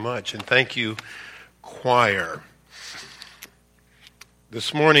Much, and thank you, choir.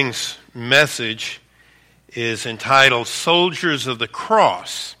 This morning's message is entitled Soldiers of the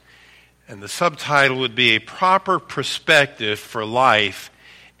Cross, and the subtitle would be A Proper Perspective for Life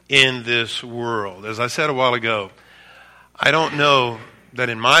in This World. As I said a while ago, I don't know that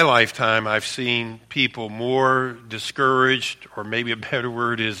in my lifetime I've seen people more discouraged, or maybe a better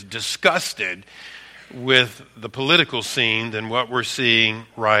word is disgusted, with the political scene than what we're seeing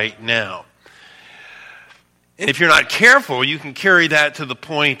right now. And if you're not careful, you can carry that to the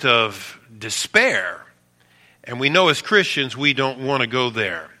point of despair. And we know as Christians we don't want to go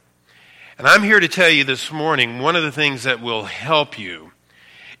there. And I'm here to tell you this morning, one of the things that will help you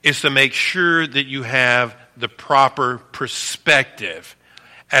is to make sure that you have the proper perspective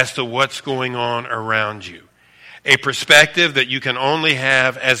as to what's going on around you. A perspective that you can only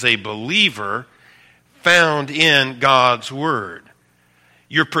have as a believer found in God's Word.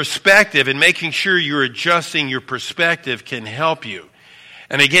 Your perspective and making sure you're adjusting your perspective can help you.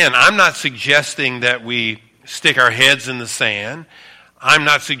 And again, I'm not suggesting that we stick our heads in the sand. I'm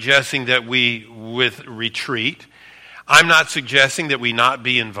not suggesting that we retreat. I'm not suggesting that we not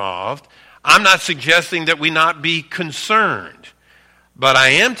be involved. I'm not suggesting that we not be concerned. But I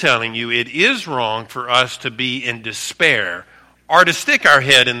am telling you it is wrong for us to be in despair or to stick our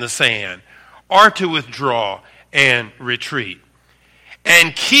head in the sand, or to withdraw and retreat.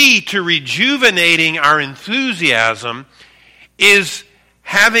 And key to rejuvenating our enthusiasm is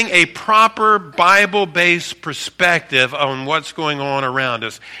having a proper Bible-based perspective on what's going on around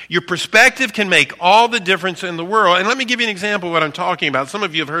us. Your perspective can make all the difference in the world. And let me give you an example of what I'm talking about. Some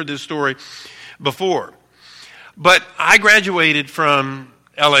of you have heard this story before. But I graduated from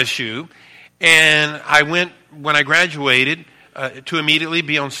LSU, and when I graduated, to immediately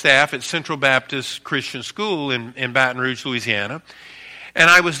be on staff at Central Baptist Christian School in Baton Rouge, Louisiana. And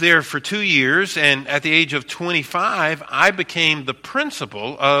I was there for 2 years, and at the age of 25, I became the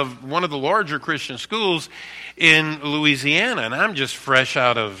principal of one of the larger Christian schools in Louisiana, and I'm just fresh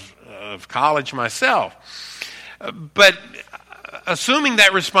out of college myself. But assuming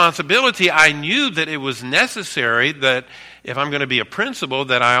that responsibility, I knew that it was necessary that if I'm going to be a principal,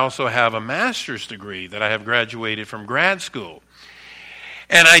 that I also have a master's degree, that I have graduated from grad school.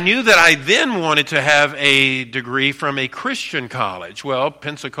 And I knew that I then wanted to have a degree from a Christian college. Well,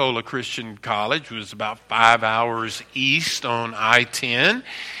 Pensacola Christian College was about 5 hours east on I-10,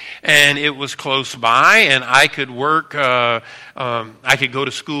 and it was close by, and I could work, I could go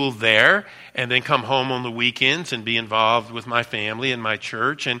to school there, and then come home on the weekends and be involved with my family and my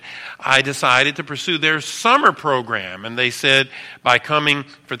church. And I decided to pursue their summer program. And they said by coming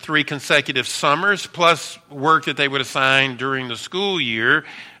for 3 consecutive summers, plus work that they would assign during the school year,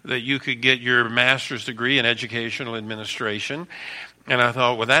 that you could get your master's degree in educational administration. And I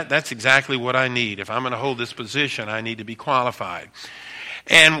thought, well, that's exactly what I need. If I'm going to hold this position, I need to be qualified.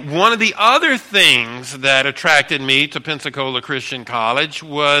 And one of the other things that attracted me to Pensacola Christian College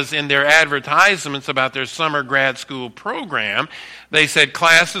was in their advertisements about their summer grad school program. They said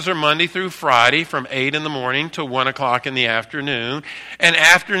classes are Monday through Friday from 8 in the morning to 1 o'clock in the afternoon, and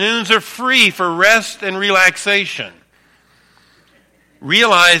afternoons are free for rest and relaxation.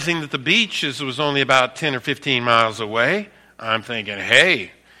 Realizing that the beach was only about 10 or 15 miles away, I'm thinking,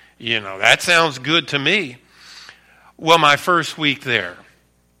 hey, that sounds good to me. Well, my first week there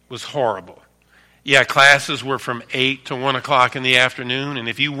was horrible. Yeah, classes were from 8 to 1 o'clock in the afternoon, and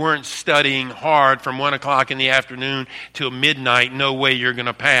if you weren't studying hard from 1 o'clock in the afternoon till midnight, no way you're going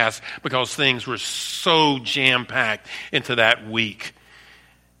to pass, because things were so jam-packed into that week.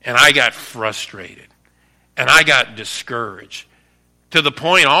 And I got frustrated, and I got discouraged, to the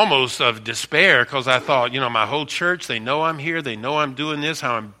point almost of despair, because I thought, my whole church, they know I'm here, they know I'm doing this,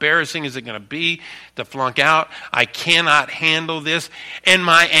 how embarrassing is it going to be to flunk out? I cannot handle this. And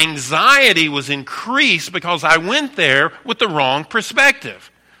my anxiety was increased because I went there with the wrong perspective.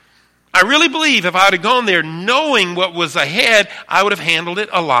 I really believe if I would have gone there knowing what was ahead, I would have handled it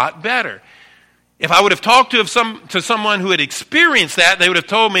a lot better. If I would have talked to someone who had experienced that, they would have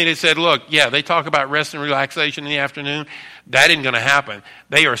told me, they said, look, yeah, they talk about rest and relaxation in the afternoon. That isn't going to happen.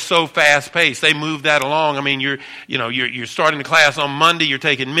 They are so fast-paced. They move that along. I mean, you're starting the class on Monday. You're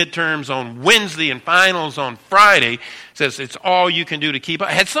taking midterms on Wednesday and finals on Friday. It says it's all you can do to keep up.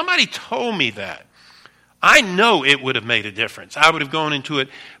 Had somebody told me that, I know it would have made a difference. I would have gone into it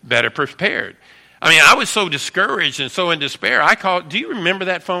better prepared. I mean, I was so discouraged and so in despair. I called. Do you remember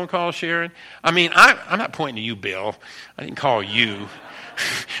that phone call, Sharon? I mean, I'm not pointing to you, Bill. I didn't call you.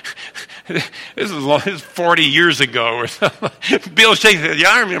 This is 40 years ago or something. Bill shakes his head. Yeah,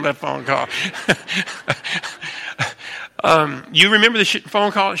 I remember that phone call. You remember the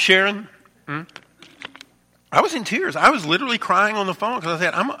phone call, Sharon? I was in tears. I was literally crying on the phone because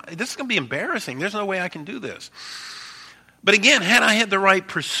I said, this is going to be embarrassing. There's no way I can do this. But again, had I had the right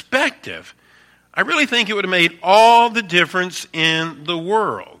perspective, I really think it would have made all the difference in the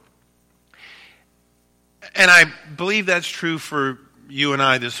world. And I believe that's true for you and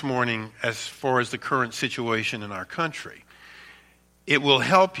I this morning as far as the current situation in our country. It will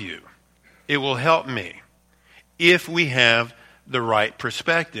help you. It will help me if we have the right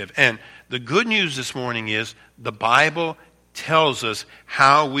perspective. And the good news this morning is the Bible tells us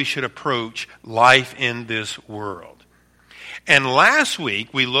how we should approach life in this world. And last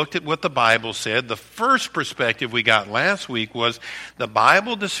week, we looked at what the Bible said. The first perspective we got last week was the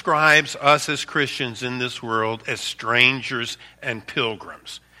Bible describes us as Christians in this world as strangers and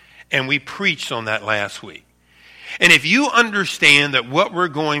pilgrims. And we preached on that last week. And if you understand that what we're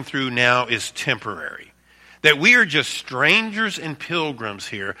going through now is temporary, that we are just strangers and pilgrims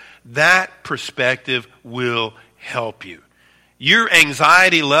here, that perspective will help you. Your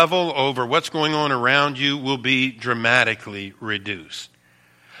anxiety level over what's going on around you will be dramatically reduced.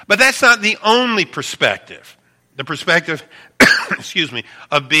 But that's not the only perspective. The perspective,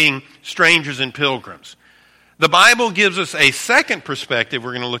 of being strangers and pilgrims. The Bible gives us a second perspective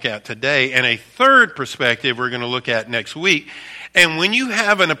we're going to look at today, and a third perspective we're going to look at next week. And when you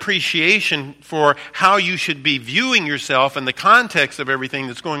have an appreciation for how you should be viewing yourself in the context of everything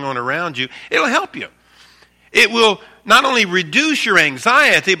that's going on around you, it'll help you. It will not only reduce your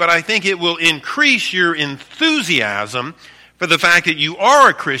anxiety, but I think it will increase your enthusiasm for the fact that you are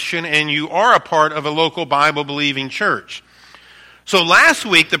a Christian and you are a part of a local Bible-believing church. So last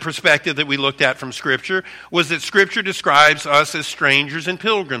week, the perspective that we looked at from Scripture was that Scripture describes us as strangers and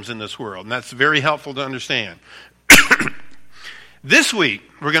pilgrims in this world, and that's very helpful to understand. This week,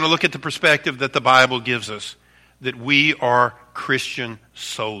 we're going to look at the perspective that the Bible gives us, that we are Christian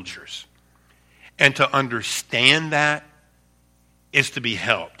soldiers. And to understand that is to be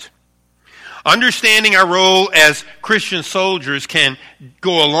helped. Understanding our role as Christian soldiers can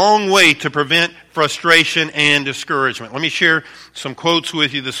go a long way to prevent frustration and discouragement. Let me share some quotes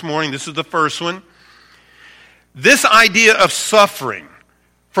with you this morning. This is the first one. This idea of suffering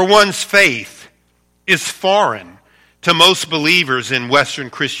for one's faith is foreign to most believers in Western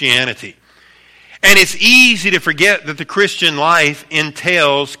Christianity. And it's easy to forget that the Christian life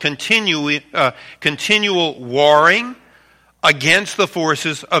entails continual warring against the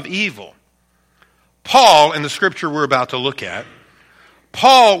forces of evil. Paul, in the scripture we're about to look at,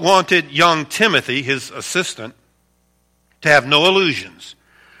 Paul wanted young Timothy, his assistant, to have no illusions,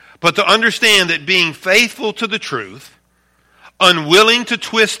 but to understand that being faithful to the truth, unwilling to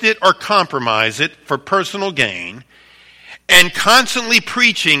twist it or compromise it for personal gain, and constantly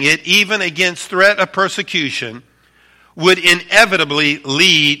preaching it even against threat of persecution would inevitably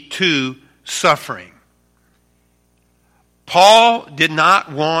lead to suffering. Paul did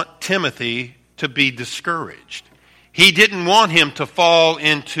not want Timothy to be discouraged. He didn't want him to fall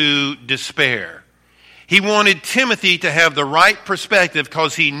into despair. He wanted Timothy to have the right perspective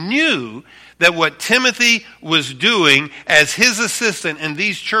because he knew that what Timothy was doing as his assistant in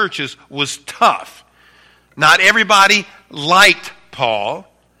these churches was tough. Not everybody liked Paul.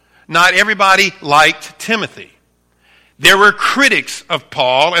 Not everybody liked Timothy. There were critics of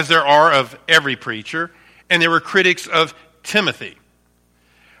Paul, as there are of every preacher, and there were critics of Timothy.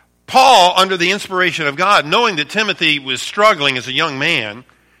 Paul, under the inspiration of God, knowing that Timothy was struggling as a young man,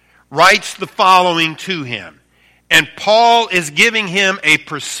 writes the following to him. And Paul is giving him a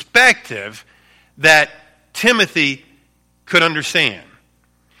perspective that Timothy could understand.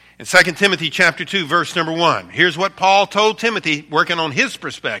 In 2 Timothy chapter 2, verse number 1, here's what Paul told Timothy, working on his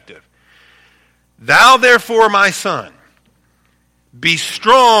perspective. Thou therefore, my son, be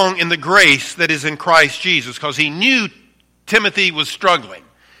strong in the grace that is in Christ Jesus, because he knew Timothy was struggling.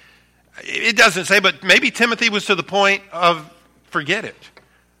 It doesn't say, but maybe Timothy was to the point of forget it.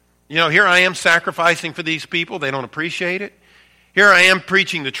 You know, here I am sacrificing for these people. They don't appreciate it. Here I am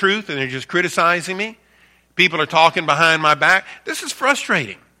preaching the truth, and they're just criticizing me. People are talking behind my back. This is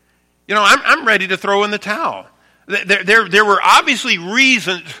frustrating. You know, I'm ready to throw in the towel. There were obviously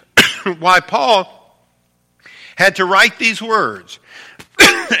reasons why Paul had to write these words.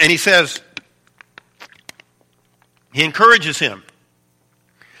 And he says, he encourages him.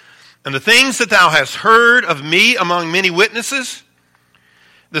 And the things that thou hast heard of me among many witnesses,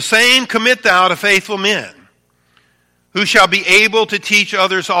 the same commit thou to faithful men, who shall be able to teach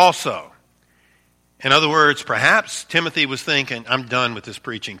others also. In other words, perhaps Timothy was thinking, I'm done with this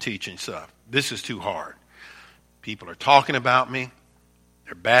preaching, teaching stuff. This is too hard. People are talking about me.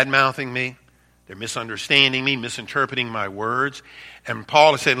 They're bad-mouthing me. They're misunderstanding me, misinterpreting my words. And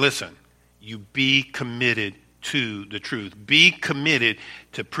Paul has said, listen, you be committed to the truth. Be committed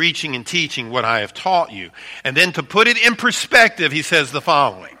to preaching and teaching what I have taught you. And then to put it in perspective, he says the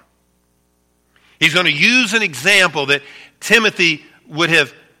following. He's going to use an example that Timothy would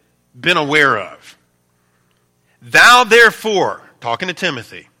have been aware of. Thou therefore, talking to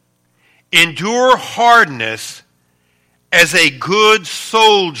Timothy, endure hardness as a good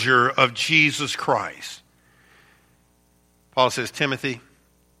soldier of Jesus Christ. Paul says, Timothy,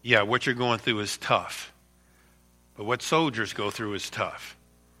 yeah, what you're going through is tough. But what soldiers go through is tough.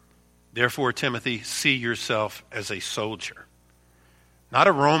 Therefore, Timothy, see yourself as a soldier. Not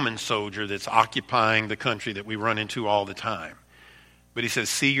a Roman soldier that's occupying the country that we run into all the time. But he says,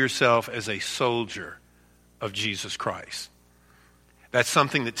 see yourself as a soldier of Jesus Christ. That's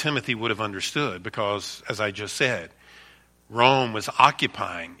something that Timothy would have understood because, as I just said, Rome was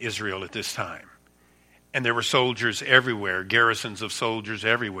occupying Israel at this time. And there were soldiers everywhere, garrisons of soldiers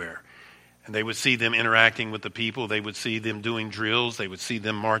everywhere. And they would see them interacting with the people. They would see them doing drills. They would see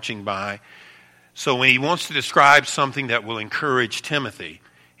them marching by. So when he wants to describe something that will encourage Timothy,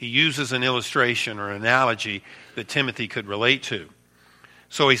 he uses an illustration or analogy that Timothy could relate to.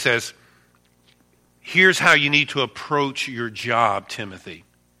 So he says, here's how you need to approach your job, Timothy.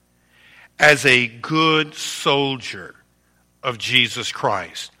 As a good soldier of Jesus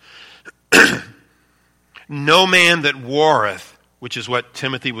Christ. No man that warreth, which is what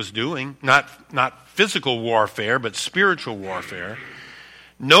Timothy was doing, not physical warfare, but spiritual warfare.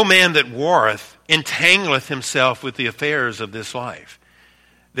 No man that warreth entangleth himself with the affairs of this life,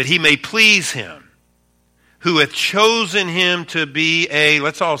 that he may please him, who hath chosen him to be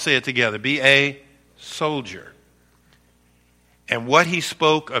let's all say it together, be a soldier. And what he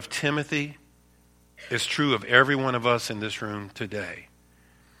spoke of Timothy is true of every one of us in this room today.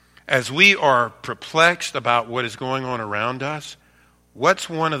 As we are perplexed about what is going on around us, what's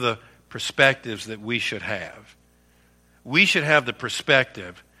one of the perspectives that we should have? We should have the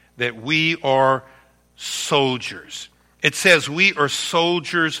perspective that we are soldiers. It says we are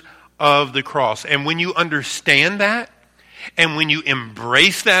soldiers of the cross. And when you understand that, and when you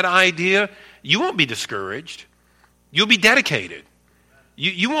embrace that idea, you won't be discouraged. You'll be dedicated.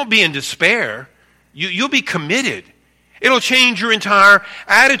 You won't be in despair. You'll be committed. It'll change your entire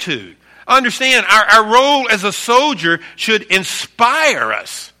attitude. Understand, our role as a soldier should inspire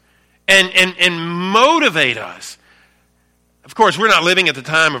us and motivate us. Of course, we're not living at the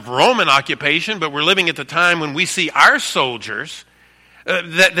time of Roman occupation, but we're living at the time when we see our soldiers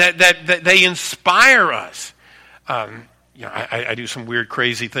that they inspire us. I do some weird,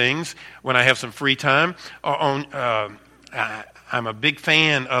 crazy things when I have some free time. I'm a big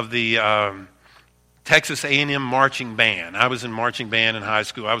fan of the Texas A&M marching band. I was in marching band in high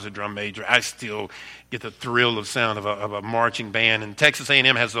school. I was a drum major. I still get the thrill of sound of a marching band. And Texas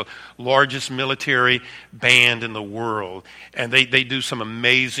A&M has the largest military band in the world. And they do some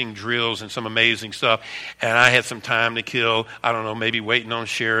amazing drills and some amazing stuff. And I had some time to kill, I don't know, maybe waiting on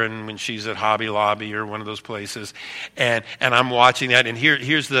Sharon when she's at Hobby Lobby or one of those places. And I'm watching that. And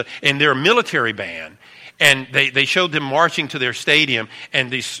and they're a military band. And they showed them marching to their stadium,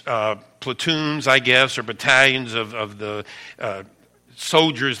 and these platoons, I guess, or battalions of the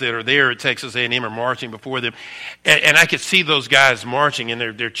soldiers that are there at Texas A&M are marching before them. And I could see those guys marching, and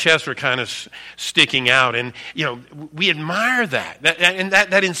their chests were kind of sticking out. And, we admire that.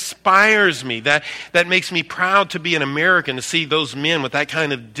 That inspires me. That makes me proud to be an American, to see those men with that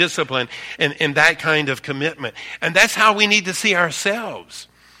kind of discipline and that kind of commitment. And that's how we need to see ourselves.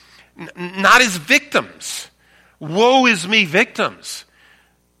 Not as victims. Woe is me, victims.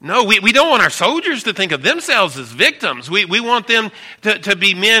 No, we don't want our soldiers to think of themselves as victims. We want them to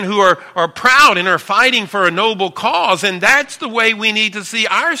be men who are proud and are fighting for a noble cause, and that's the way we need to see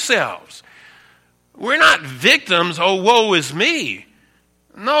ourselves. We're not victims, oh, woe is me.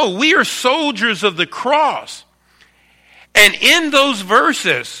 No, we are soldiers of the cross. And in those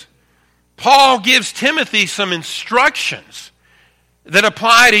verses, Paul gives Timothy some instructions that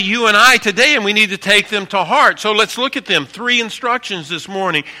apply to you and I today, and we need to take them to heart. So let's look at them. 3 instructions this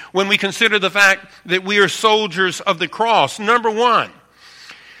morning when we consider the fact that we are soldiers of the cross. Number 1,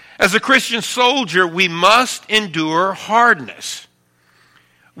 as a Christian soldier, we must endure hardness.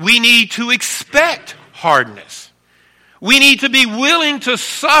 We need to expect hardness. We need to be willing to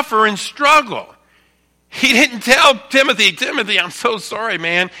suffer and struggle. He didn't tell Timothy, I'm so sorry,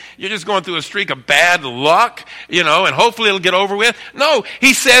 man. You're just going through a streak of bad luck, and hopefully it'll get over with. No,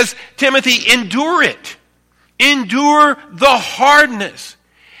 he says, Timothy, endure it. Endure the hardness.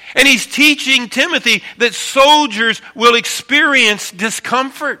 And he's teaching Timothy that soldiers will experience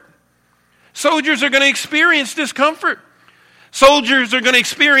discomfort. Soldiers are going to experience discomfort. Soldiers are going to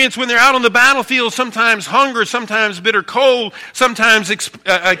experience when they're out on the battlefield sometimes hunger, sometimes bitter cold, sometimes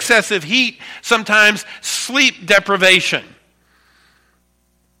excessive heat, sometimes sleep deprivation.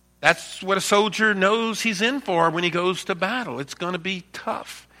 That's what a soldier knows he's in for when he goes to battle. It's going to be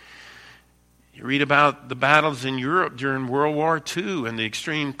tough. You read about the battles in Europe during World War II and the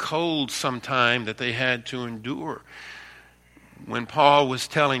extreme cold sometime that they had to endure. When Paul was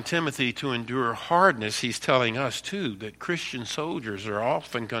telling Timothy to endure hardness, he's telling us too that Christian soldiers are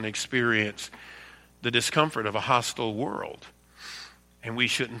often going to experience the discomfort of a hostile world. And we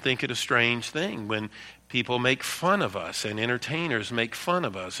shouldn't think it a strange thing when people make fun of us and entertainers make fun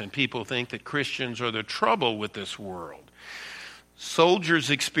of us and people think that Christians are the trouble with this world. Soldiers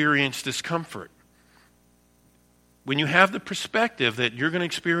experience discomfort. When you have the perspective that you're going to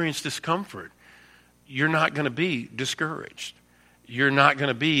experience discomfort, you're not going to be discouraged. You're not going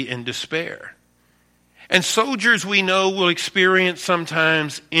to be in despair. And soldiers, we know, will experience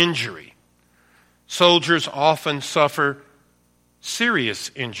sometimes injury. Soldiers often suffer serious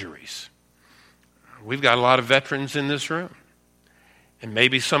injuries. We've got a lot of veterans in this room. And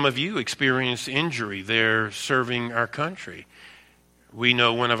maybe some of you experienced injury there serving our country. We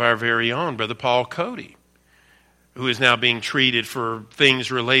know one of our very own, Brother Paul Cody, who is now being treated for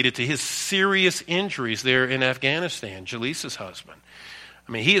things related to his serious injuries there in Afghanistan, Jaleesa's husband.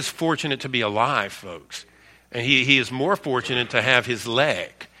 I mean, he is fortunate to be alive, folks. And he is more fortunate to have his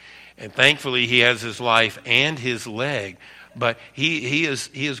leg. And thankfully, he has his life and his leg. But he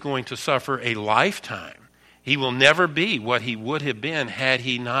is going to suffer a lifetime. He will never be what he would have been had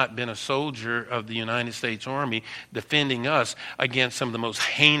he not been a soldier of the United States Army defending us against some of the most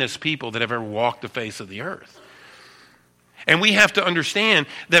heinous people that have ever walked the face of the earth. And we have to understand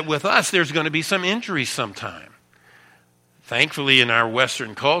that with us, there's going to be some injuries sometime. Thankfully, in our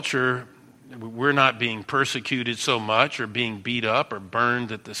Western culture, we're not being persecuted so much or being beat up or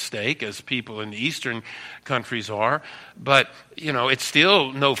burned at the stake as people in the Eastern countries are. But, it's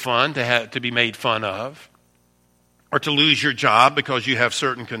still no fun to be made fun of or to lose your job because you have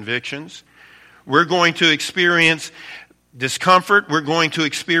certain convictions. We're going to experience discomfort. We're going to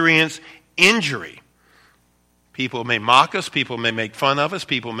experience injury. People may mock us. People may make fun of us.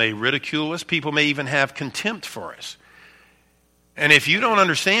 People may ridicule us. People may even have contempt for us. And if you don't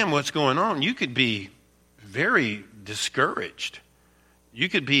understand what's going on, you could be very discouraged. You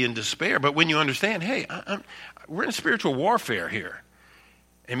could be in despair. But when you understand, hey, we're in spiritual warfare here.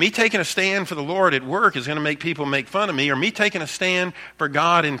 And me taking a stand for the Lord at work is going to make people make fun of me. Or me taking a stand for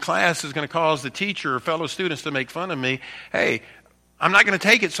God in class is going to cause the teacher or fellow students to make fun of me. Hey, I'm not going to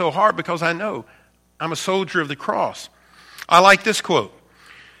take it so hard because I know I'm a soldier of the cross. I like this quote.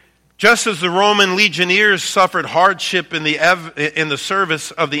 Just as the Roman legionnaires suffered hardship in the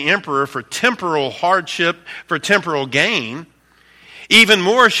service of the emperor for temporal hardship, for temporal gain, even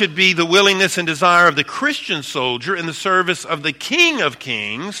more should be the willingness and desire of the Christian soldier in the service of the King of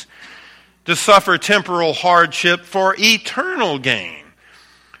Kings to suffer temporal hardship for eternal gain.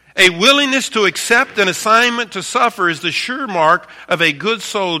 A willingness to accept an assignment to suffer is the sure mark of a good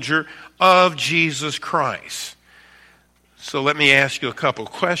soldier of Jesus Christ. So let me ask you a couple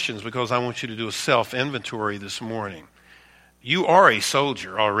questions because I want you to do a self-inventory this morning. You are a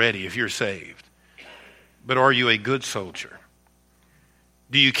soldier already if you're saved, but are you a good soldier?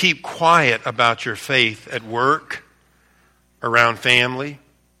 Do you keep quiet about your faith at work, around family,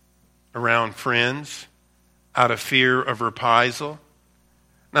 around friends, out of fear of reprisal?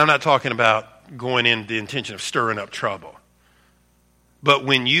 Now, I'm not talking about going in the intention of stirring up trouble. But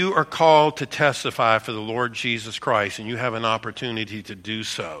when you are called to testify for the Lord Jesus Christ and you have an opportunity to do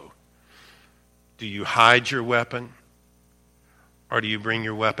so, do you hide your weapon or do you bring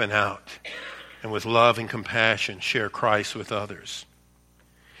your weapon out and with love and compassion share Christ with others?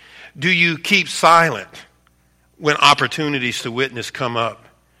 Do you keep silent when opportunities to witness come up,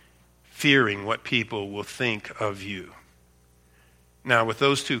 fearing what people will think of you? Now, with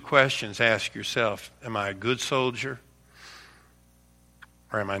those two questions, ask yourself, am I a good soldier?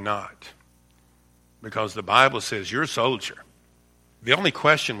 Or am I not? Because the Bible says you're a soldier. The only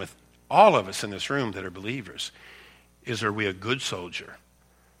question with all of us in this room that are believers is, are we a good soldier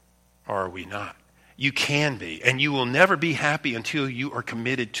or are we not? You can be, and you will never be happy until you are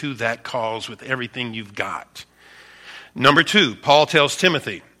committed to that cause with everything you've got. Number 2, Paul tells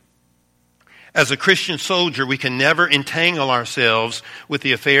Timothy, as a Christian soldier, we can never entangle ourselves with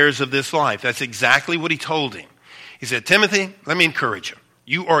the affairs of this life. That's exactly what he told him. He said, Timothy, let me encourage you.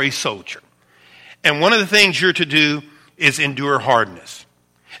 You are a soldier. And one of the things you're to do is endure hardness.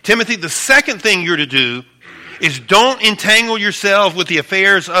 Timothy, the second thing you're to do is don't entangle yourself with the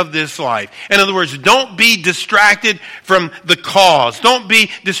affairs of this life. In other words, don't be distracted from the cause. Don't be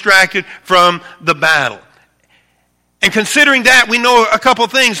distracted from the battle. And considering that, we know a couple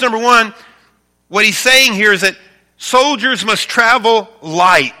things. Number one, what he's saying here is that soldiers must travel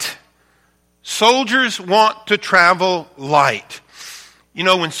light. Soldiers want to travel light. You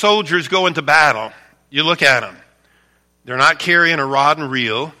know, when soldiers go into battle, you look at them. They're not carrying a rod and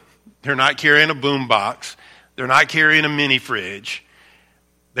reel. They're not carrying a boombox. They're not carrying a mini fridge.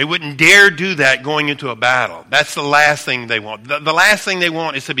 They wouldn't dare do that going into a battle. That's the last thing they want. The last thing they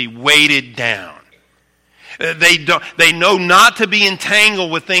want is to be weighted down. They know not to be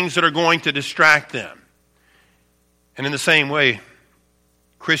entangled with things that are going to distract them. And in the same way,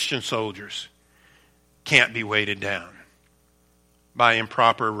 Christian soldiers can't be weighted down by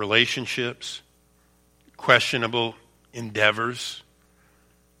improper relationships, questionable endeavors,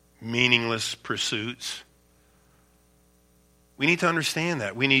 meaningless pursuits. We need to understand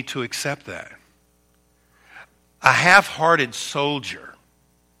that. We need to accept that. A half-hearted soldier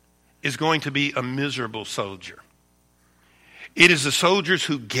is going to be a miserable soldier. It is the soldiers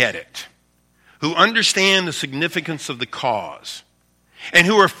who get it, who understand the significance of the cause, and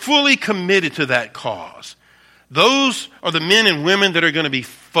who are fully committed to that cause. Those are the men and women that are going to be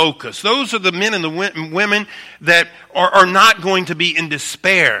focused. Those are the men and the women that are not going to be in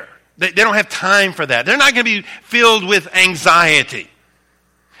despair. They don't have time for that. They're not going to be filled with anxiety.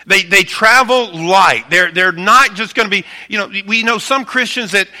 They travel light. They're not just going to be, we know some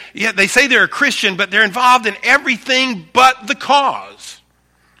Christians that, they say they're a Christian, but they're involved in everything but the cause.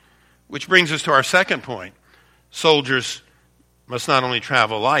 Which brings us to our second point. Soldiers must not only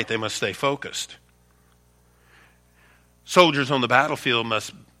travel light, they must stay focused. Soldiers on the battlefield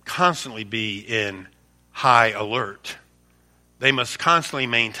must constantly be in high alert. They must constantly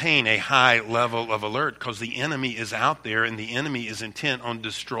maintain a high level of alert because the enemy is out there and the enemy is intent on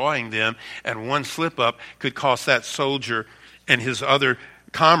destroying them, and one slip up could cost that soldier and his other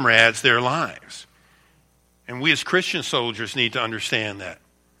comrades their lives. And we as Christian soldiers need to understand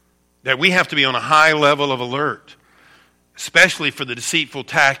that we have to be on a high level of alert, especially for the deceitful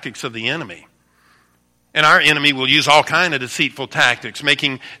tactics of the enemy. And our enemy will use all kinds of deceitful tactics,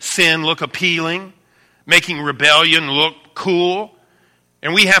 making sin look appealing, making rebellion look cool.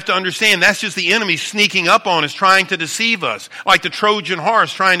 And we have to understand that's just the enemy sneaking up on us, trying to deceive us, like the Trojan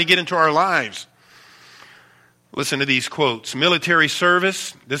horse trying to get into our lives. Listen to these quotes. Military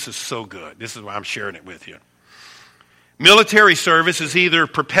service, this is so good. This is why I'm sharing it with you. Military service is either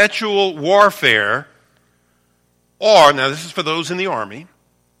perpetual warfare or, now this is for those in the Army,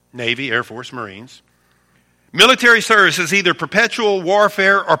 Navy, Air Force, Marines. Military service is either perpetual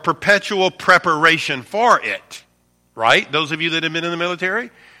warfare or perpetual preparation for it. Right? Those of you that have been in the military,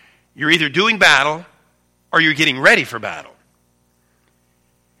 you're either doing battle or you're getting ready for battle.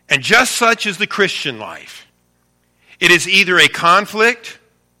 And just such is the Christian life. It is either a conflict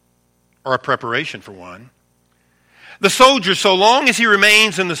or a preparation for one. The soldier, so long as he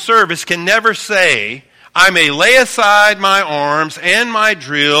remains in the service, can never say, I may lay aside my arms and my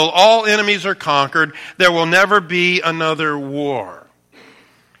drill. All enemies are conquered. There will never be another war.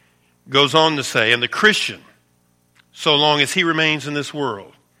 Goes on to say, and the Christian, so long as he remains in this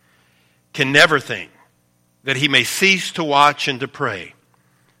world, can never think that he may cease to watch and to pray,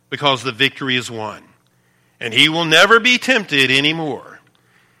 because the victory is won. And he will never be tempted anymore.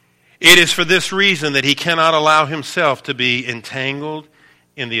 It is for this reason that he cannot allow himself to be entangled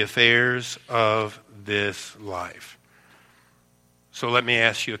in the affairs of this life. So let me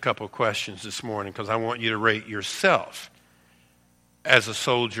ask you a couple of questions this morning, because I want you to rate yourself as a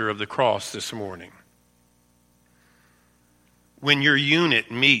soldier of the cross this morning. When your unit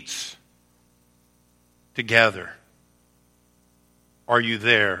meets together, are you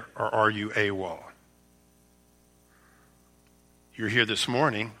there or are you AWOL? You're here this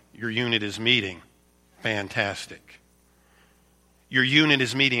morning, your unit is meeting. Fantastic. Your unit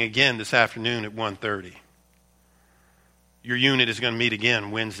is meeting again this afternoon at 1:30. Your unit is going to meet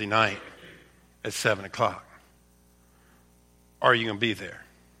again Wednesday night at 7 o'clock. Are you going to be there?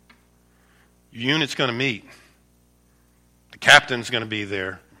 Your unit's going to meet. The captain's going to be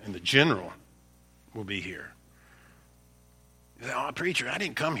there, and the general will be here. You say, oh, preacher, I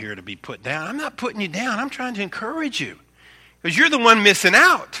didn't come here to be put down. I'm not putting you down. I'm trying to encourage you, because you're the one missing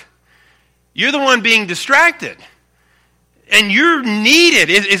out. You're the one being distracted. And you're needed.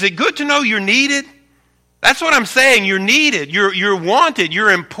 Is it good to know you're needed? That's what I'm saying. You're needed. You're wanted.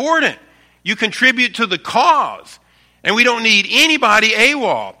 You're important. You contribute to the cause. And we don't need anybody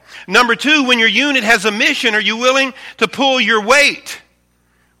AWOL. Number two, when your unit has a mission, are you willing to pull your weight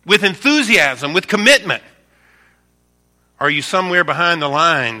with enthusiasm, with commitment? Are you somewhere behind the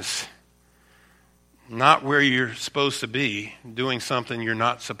lines, not where you're supposed to be, doing something you're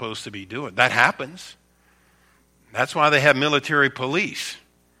not supposed to be doing? That happens. That's why they have military police.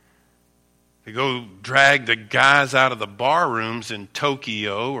 They go drag the guys out of the bar rooms in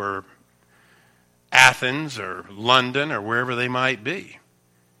Tokyo or Athens or London or wherever they might be.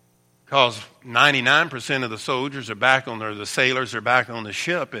 Because 99% of the soldiers are back on the sailors are back on the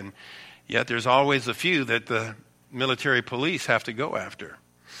ship, and yet there's always a few that the military police have to go after.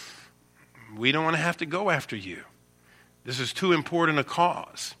 We don't want to have to go after you. This is too important a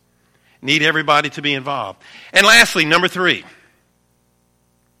cause. Need everybody to be involved. And lastly, number 3.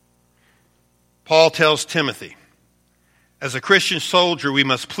 Paul tells Timothy, as a Christian soldier, we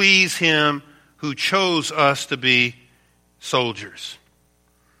must please him who chose us to be soldiers.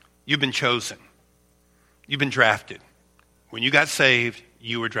 You've been chosen. You've been drafted. When you got saved,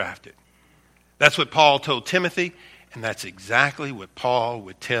 you were drafted. That's what Paul told Timothy, and that's exactly what Paul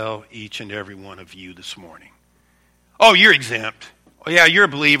would tell each and every one of you this morning. Oh, you're exempt. Oh, yeah, you're a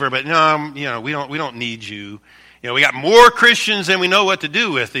believer, but no, we don't need you. We got more Christians than we know what to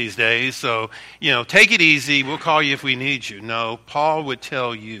do with these days, so, take it easy. We'll call you if we need you. No, Paul would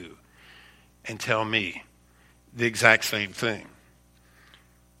tell you and tell me the exact same thing.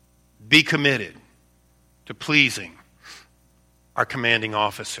 Be committed to pleasing our commanding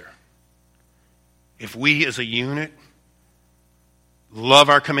officer. If we as a unit love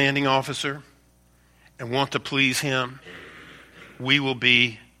our commanding officer and want to please him, we will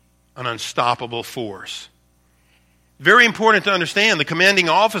be an unstoppable force. Very important to understand, the commanding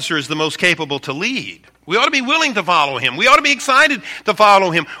officer is the most capable to lead. We ought to be willing to follow him. We ought to be excited to follow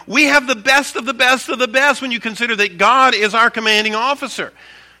him. We have the best of the best of the best when you consider that God is our commanding officer.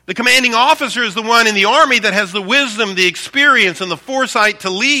 The commanding officer is the one in the army that has the wisdom, the experience, and the foresight to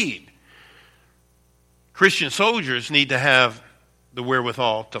lead. Christian soldiers need to have the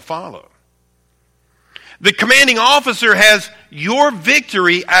wherewithal to follow. The commanding officer has your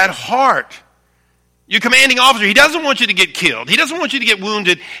victory at heart. Your commanding officer, he doesn't want you to get killed. He doesn't want you to get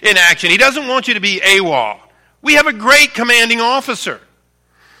wounded in action. He doesn't want you to be AWOL. We have a great commanding officer.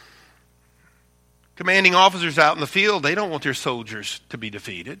 Commanding officers out in the field, they don't want their soldiers to be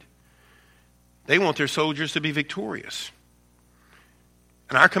defeated. They want their soldiers to be victorious.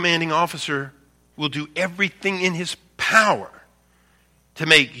 And our commanding officer will do everything in his power to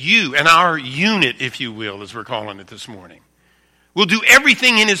make you, and our unit, if you will, as we're calling it this morning, will do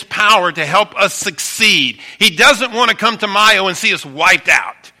everything in his power to help us succeed. He doesn't want to come to Mayo and see us wiped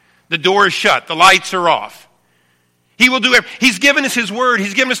out. The door is shut. The lights are off. He will do everything. He's given us his word.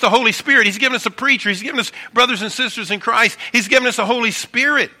 He's given us the Holy Spirit. He's given us a preacher. He's given us brothers and sisters in Christ. He's given us the Holy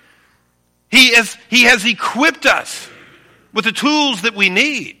Spirit. He has equipped us with the tools that we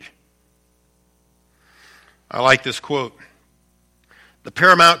need. I like this quote. The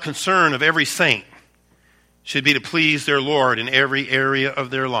paramount concern of every saint should be to please their Lord in every area of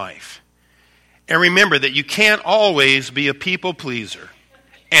their life. And remember that you can't always be a people pleaser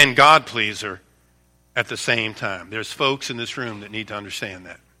and God pleaser at the same time. There's folks in this room that need to understand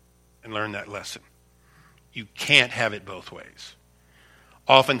that and learn that lesson. You can't have it both ways.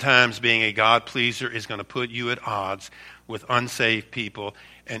 Oftentimes being a God pleaser is going to put you at odds with unsaved people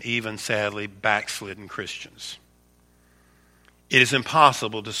and even, sadly, backslidden Christians. It is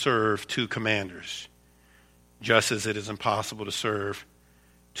impossible to serve two commanders, just as it is impossible to serve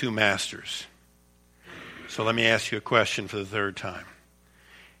two masters. So let me ask you a question for the third time.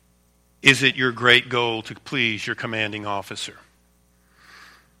 Is it your great goal to please your commanding officer?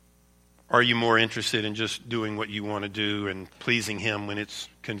 Are you more interested in just doing what you want to do and pleasing him when it's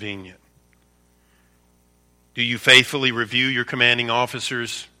convenient? Do you faithfully review your commanding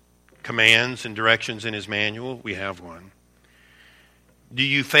officer's commands and directions in his manual? We have one. Do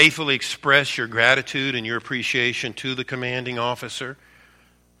you faithfully express your gratitude and your appreciation to the commanding officer?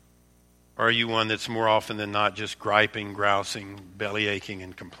 Or are you one that's more often than not just griping, grousing, belly aching,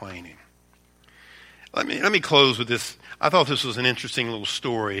 and complaining? Let me close with this. I thought this was an interesting little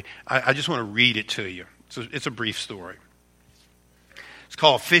story. I just want to read it to you. It's a brief story. It's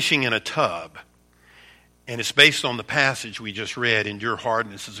called Fishing in a Tub. And it's based on the passage we just read, endure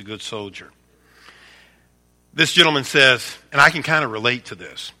hardness as a good soldier. This gentleman says, and I can kind of relate to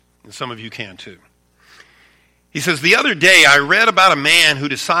this, and some of you can too. He says, the other day I read about a man who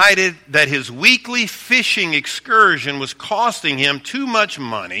decided that his weekly fishing excursion was costing him too much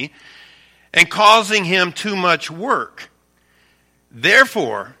money and causing him too much work.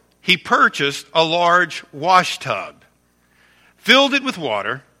 Therefore, he purchased a large wash tub, filled it with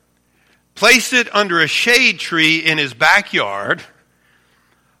water, placed it under a shade tree in his backyard,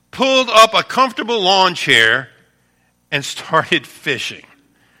 pulled up a comfortable lawn chair, and started fishing.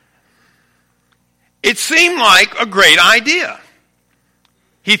 It seemed like a great idea.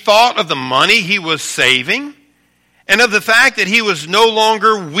 He thought of the money he was saving and of the fact that he was no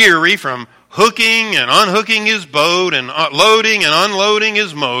longer weary from hooking and unhooking his boat and loading and unloading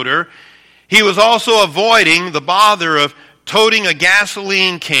his motor. He was also avoiding the bother of toting a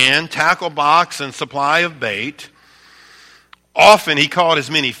gasoline can, tackle box, and supply of bait. Often he caught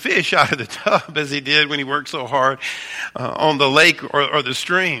as many fish out of the tub as he did when he worked so hard on the lake or the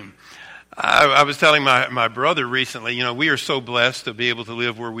stream. I was telling my brother recently, we are so blessed to be able to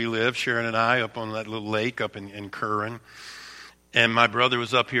live where we live, Sharon and I, up on that little lake up in Curran. And my brother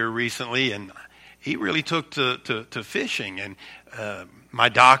was up here recently, and he really took to fishing. And my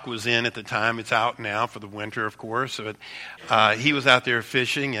dock was in at the time. It's out now for the winter, of course. But he was out there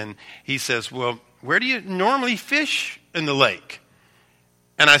fishing, and he says, well, where do you normally fish in the lake?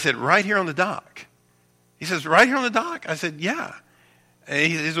 And I said, right here on the dock. He says, right here on the dock? I said, yeah.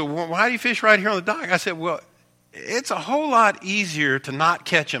 And he said, well, why do you fish right here on the dock? I said, well, it's a whole lot easier to not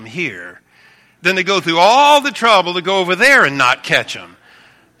catch them here than to go through all the trouble to go over there and not catch them.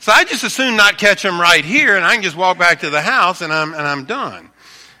 So I just as soon not catch them right here, and I can just walk back to the house, and I'm done.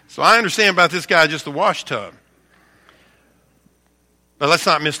 So I understand about this guy, just a wash tub. But let's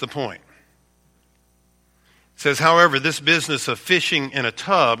not miss the point. It says, however, this business of fishing in a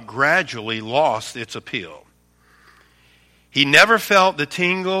tub gradually lost its appeal. He never felt the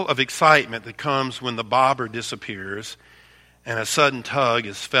tingle of excitement that comes when the bobber disappears and a sudden tug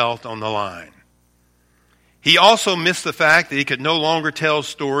is felt on the line. He also missed the fact that he could no longer tell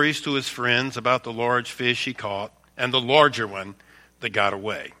stories to his friends about the large fish he caught and the larger one that got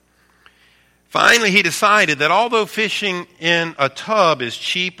away. Finally, he decided that although fishing in a tub is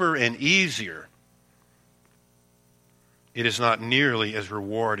cheaper and easier, it is not nearly as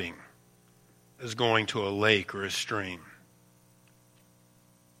rewarding as going to a lake or a stream.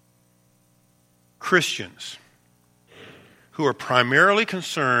 Christians who are primarily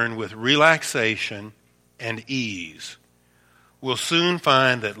concerned with relaxation and ease will soon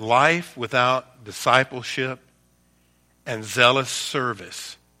find that life without discipleship and zealous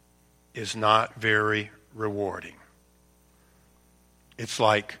service is not very rewarding. It's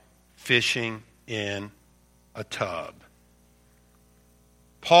like fishing in a tub.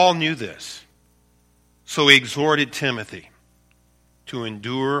 Paul knew this, so he exhorted Timothy to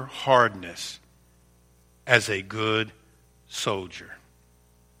endure hardness as a good soldier.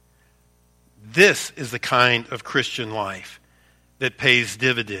 This is the kind of Christian life that pays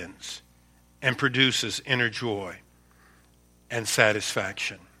dividends and produces inner joy and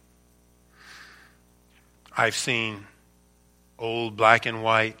satisfaction. I've seen old black and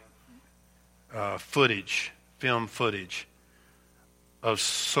white film footage of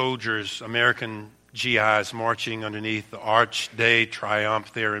soldiers, American GIs, marching underneath the Arch de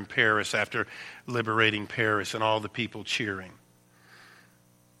Triomphe there in Paris after liberating Paris, and all the people cheering.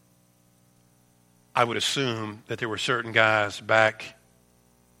 I would assume that there were certain guys back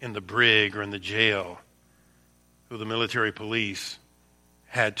in the brig or in the jail who the military police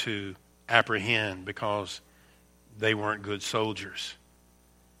had to apprehend because they weren't good soldiers.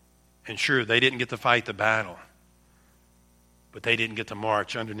 And sure, they didn't get to fight the battle, but they didn't get to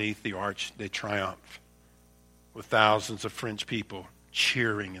march underneath the Arch de Triomphe with thousands of French people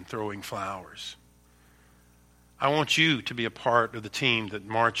cheering and throwing flowers. I want you to be a part of the team that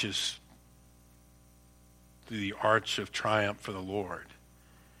marches through the Arch of Triumph for the Lord.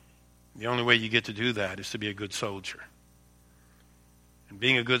 The only way you get to do that is to be a good soldier. And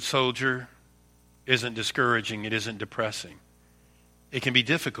being a good soldier isn't discouraging, it isn't depressing. It can be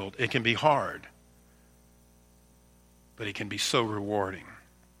difficult, it can be hard, but it can be so rewarding.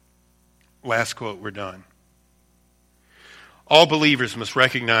 Last quote, we're done. All believers must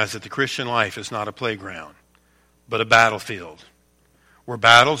recognize that the Christian life is not a playground, but a battlefield, where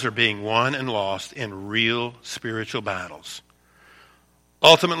battles are being won and lost in real spiritual battles.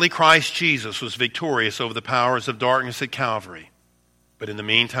 Ultimately, Christ Jesus was victorious over the powers of darkness at Calvary. But in the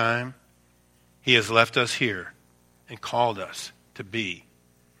meantime, he has left us here and called us to be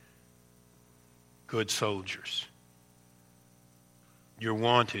good soldiers. You're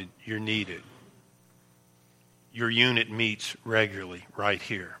wanted, you're needed. Your unit meets regularly right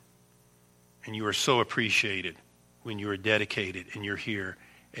here. And you are so appreciated when you are dedicated and you're here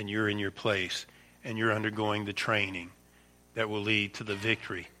and you're in your place and you're undergoing the training that will lead to the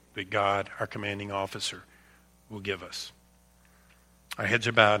victory that God, our commanding officer, will give us. Our heads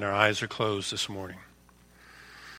are bowed and our eyes are closed this morning.